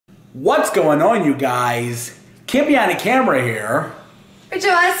What's going on, you guys? KidBehindACamera here.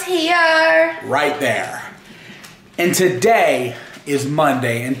 Joyce here. Right there. And today is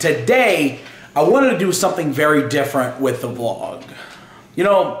Monday, and today I wanted to do something very different with the vlog. You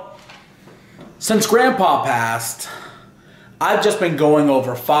know, since Grandpa passed, I've just been going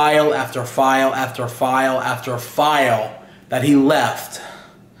over file after file after file after file that he left.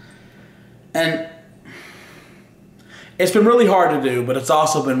 And it's been really hard to do, but it's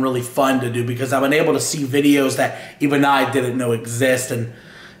also been really fun to do because I've been able to see videos that even I didn't know exist. And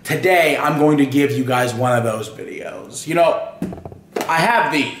today I'm going to give you guys one of those videos. You know, I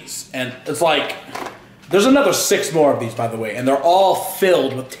have these, and it's like, there's another 6 more of these, by the way, and they're all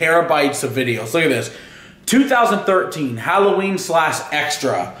filled with terabytes of videos. Look at this. 2013,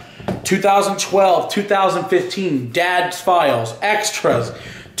 Halloween/extra. 2012, 2015, Dad's Files, extras.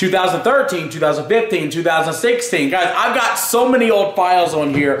 2013, 2015, 2016. Guys, I've got so many old files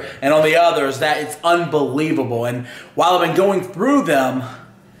on here and on the others that it's unbelievable. And while I've been going through them,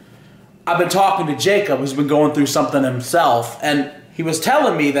 I've been talking to Jacob, who's been going through something himself. And he was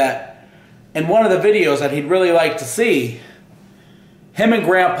telling me that in one of the videos that he'd really like to see, him and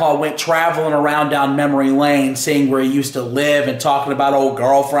Grandpa went traveling around down memory lane, seeing where he used to live and talking about old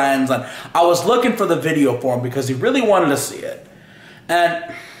girlfriends. And I was looking for the video for him because he really wanted to see it.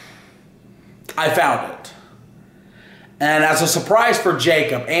 And I found it. And as a surprise for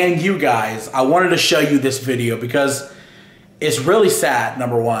Jacob and you guys, I wanted to show you this video because it's really sad,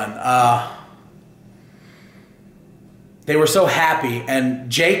 number one. They were so happy, and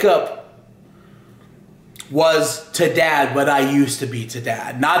Jacob was to Dad what I used to be to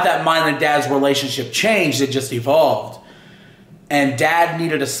Dad. Not that mine and Dad's relationship changed, it just evolved. And Dad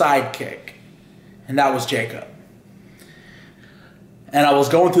needed a sidekick, and that was Jacob. And I was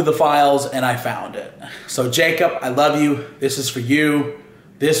going through the files and I found it. So Jacob, I love you. This is for you.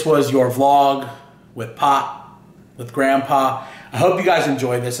 This was your vlog with Pop, with Grandpa. I hope you guys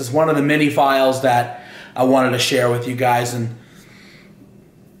enjoyed this. It's one of the many files that I wanted to share with you guys. And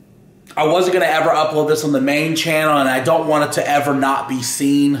I wasn't going to ever upload this on the main channel, and I don't want it to ever not be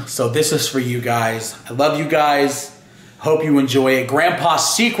seen. So this is for you guys. I love you guys. Hope you enjoy it.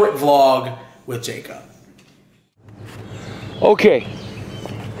 Grandpa's secret vlog with Jacob. Okay,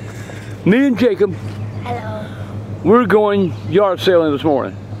 me and Jacob, Hello. we're going yard sailing this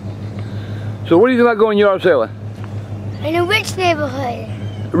morning. So what do you think about going yard sailing? In a rich neighborhood.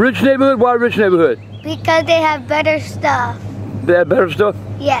 Rich neighborhood? Why rich neighborhood? Because they have better stuff. They have better stuff?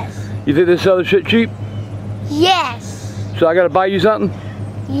 Yes. You think they sell the shit cheap? Yes. So I gotta buy you something?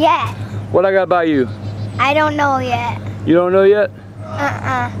 Yes. What I gotta buy you? I don't know yet. You don't know yet?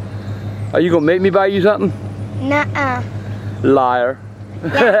 Uh-uh. Are you gonna make me buy you something? Nuh-uh. Liar.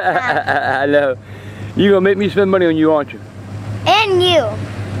 I know. You gonna make me spend money on you, aren't you? And you.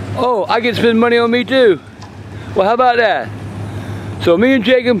 Oh, I can spend money on me too. Well, how about that? So me and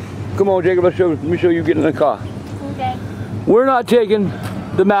Jacob, come on Jacob, let me show you getting in the car. Okay. We're not taking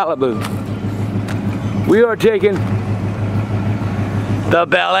the Malibu. We are taking the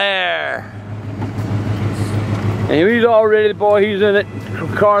Bel Air. And he's all ready, boy, he's in it. The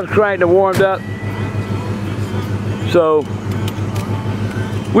car's cranked and warmed up. So,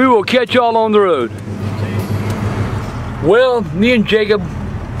 we will catch y'all on the road. Well, me and Jacob,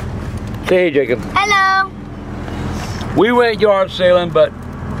 say hey Jacob. Hello. We went yard sailing, but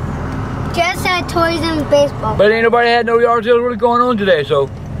Just had toys and baseball. But ain't nobody had no yard sales really going on today, so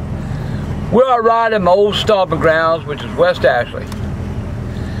we're out riding my old stomping grounds, which is West Ashley.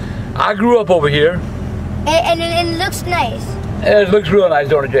 I grew up over here. And it looks nice. And it looks real nice,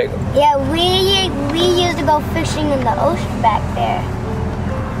 don't it, Jacob? Yeah, we used to go fishing in the ocean back there.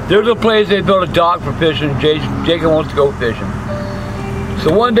 There's a place they built a dock for fishing. Jacob wants to go fishing.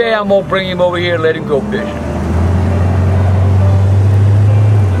 So one day I'm gonna bring him over here and let him go fishing.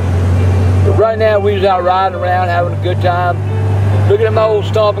 But right now we just out riding around, having a good time, looking at my old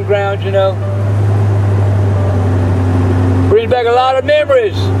stomping grounds, you know. Brings back a lot of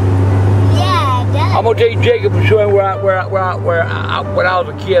memories. Yeah, it does. I'm gonna take Jacob and show him when I was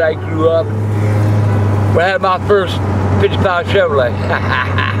a kid. I grew up, when I had my first 55 Chevrolet.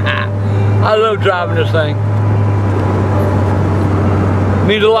 I love driving this thing.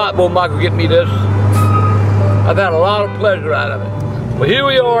 Means a lot, boy, Michael, getting me this. I've had a lot of pleasure out of it. Well, here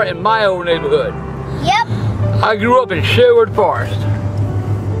we are in my old neighborhood. Yep. I grew up in Sherwood Forest.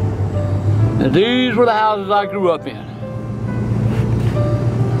 And these were the houses I grew up in.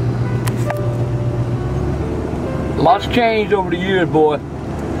 Lots changed over the years, boy.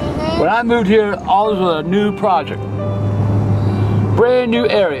 When I moved here, all was a new project. Brand new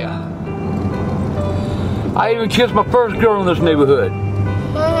area. I even kissed my first girl in this neighborhood.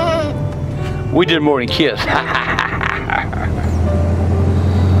 We did more than kiss.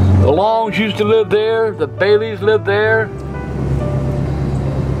 The Longs used to live there. The Baileys lived there.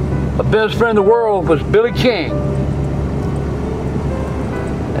 My best friend in the world was Billy King.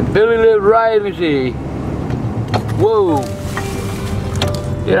 And Billy lived right, let me see. Whoa.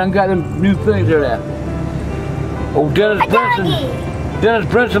 Yeah, I got them new things there now. Oh, Dennis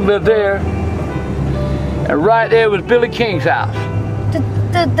Brinson lived there. And right there was Billy King's house.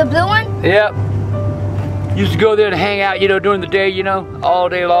 The blue one? Yep. Used to go there and hang out, you know, during the day, you know, all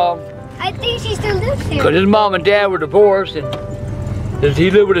day long. I think she still lives there. Because his mom and dad were divorced, and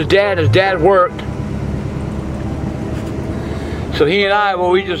he lived with his dad. His dad worked. So he and I,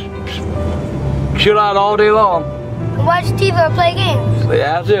 well, we just chill out all day long. Watch TV or play games.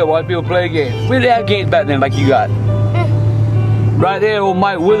 Yeah, that's it. Watch people play games. We didn't have games back then like you got. Right there, old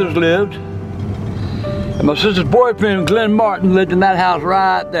Mike Withers lived. And my sister's boyfriend, Glenn Martin, lived in that house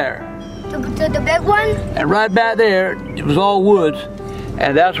right there. The big one? And right back there, it was all woods.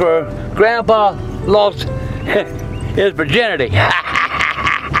 And that's where Grandpa lost his virginity.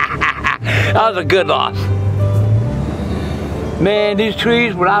 That was a good loss. Man, these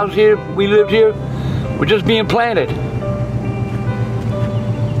trees, when I was here, we lived here, were just being planted.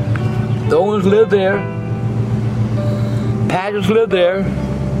 The Owens lived there. Pageants lived there.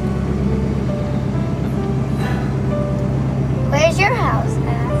 Where's your house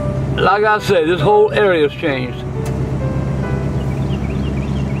at? Like I said, this whole area's changed.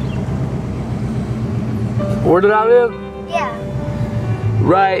 Where did I live? Yeah.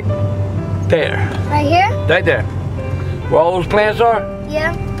 Right there. Right here? Right there. Where all those plants are?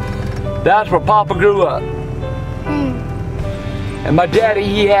 Yeah. That's where Papa grew up. And my daddy,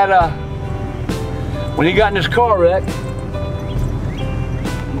 he had when he got in his car wreck,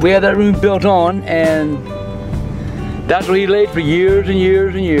 we had that room built on, and that's where he laid for years and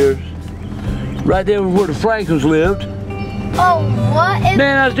years and years. Right there where the Franklins lived. Oh, what is...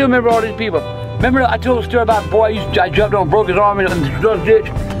 Man, I still remember all these people. Remember I told a story about a boy I jumped on, broke his arm in the ditch?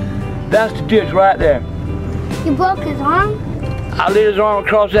 That's the ditch right there. You broke his arm? I laid his arm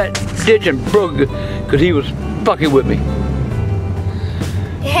across that ditch and broke it because he was fucking with me.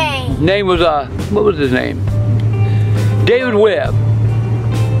 Hey. Name was, what was his name? David Webb.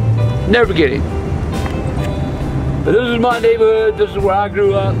 Never forget him. But this is my neighborhood, this is where I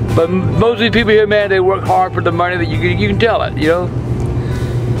grew up. But most of these people here, man, they work hard for the money that you can tell it, you know?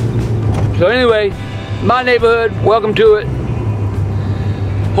 So anyway, my neighborhood, welcome to it.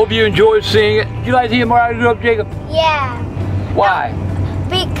 Hope you enjoyed seeing it. Did you like seeing where I grew up, Jacob? Yeah. Why?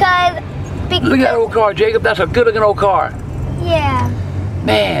 Because... Look at that old car, Jacob. That's a good looking old car. Yeah.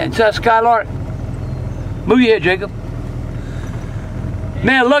 Man, it's that Skylark. Move your head, Jacob.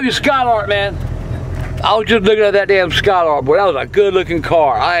 Man, I love your Skylark, man. I was just looking at that damn Skylark, boy. That was a good looking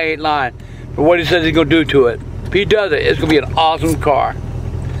car. I ain't lying. For what he says he's gonna do to it. If he does it, it's gonna be an awesome car.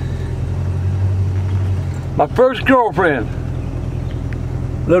 My first girlfriend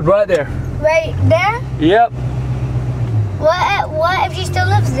lived right there. Right there? Yep. What if she still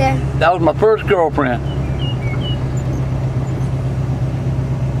lives there? That was my first girlfriend.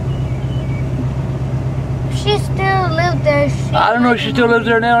 She still lived there. I don't know if she still lives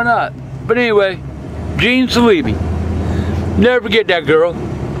there now or not. But anyway, Jean Salibi. Never forget that girl.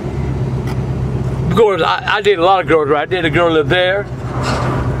 Of course, I dated a lot of girls, right? I dated a girl who lived there.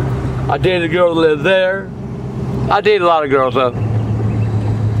 I dated a girl who lived there. I dated a lot of girls, though.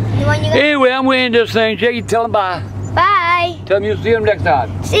 Anyway, I'm going to end this thing. Jackie, tell them bye. Bye. Tell them you'll see them next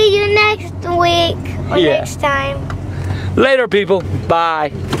time. See you next week or next time. Later, people.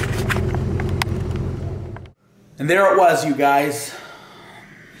 Bye. And there it was, you guys.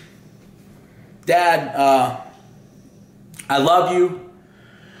 Dad, I love you.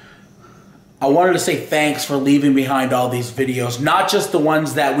 I wanted to say thanks for leaving behind all these videos. Not just the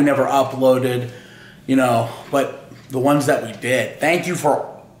ones that we never uploaded, you know, but the ones that we did. Thank you for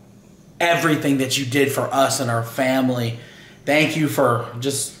everything that you did for us and our family. Thank you for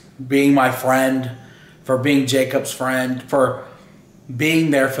just being my friend, for being Jacob's friend, for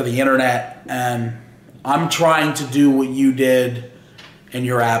being there for the internet. And I'm trying to do what you did in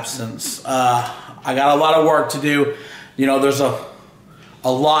your absence. I got a lot of work to do. You know, there's a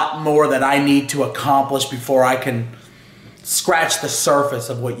lot more that I need to accomplish before I can scratch the surface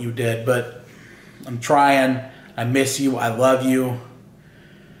of what you did. But I'm trying. I miss you. I love you.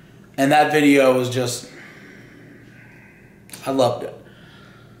 And that video was just, I loved it.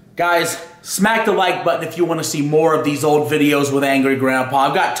 Guys, smack the like button if you want to see more of these old videos with Angry Grandpa.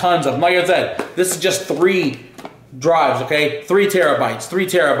 I've got tons of them. Like I said, this is just 3 drives, okay? 3 terabytes, 3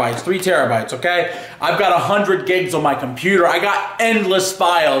 terabytes, 3 terabytes, okay? I've got 100 gigs on my computer. I got endless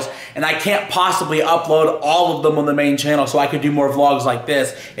files, and I can't possibly upload all of them on the main channel so I could do more vlogs like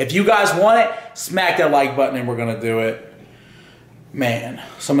this. If you guys want it, smack that like button and we're gonna do it. Man,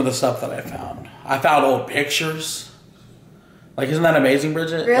 some of the stuff that I found. I found old pictures. Like, isn't that amazing,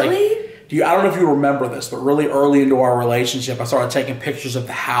 Bridget? Really? Like, I don't know if you remember this, but really early into our relationship, I started taking pictures of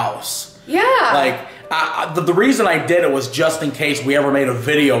the house. Yeah. Like, the reason I did it was just in case we ever made a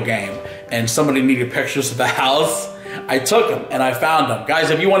video game and somebody needed pictures of the house. I took them and I found them. Guys,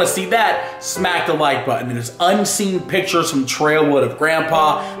 if you want to see that, smack the like button. And it's unseen pictures from Trailwood of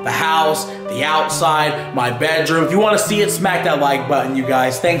Grandpa, the house, the outside, my bedroom. If you want to see it, smack that like button, you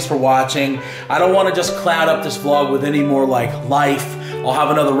guys. Thanks for watching. I don't want to just cloud up this vlog with any more like life. I'll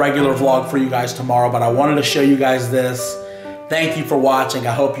have another regular vlog for you guys tomorrow, but I wanted to show you guys this. Thank you for watching.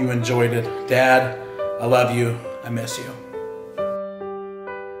 I hope you enjoyed it. Dad, I love you. I miss you.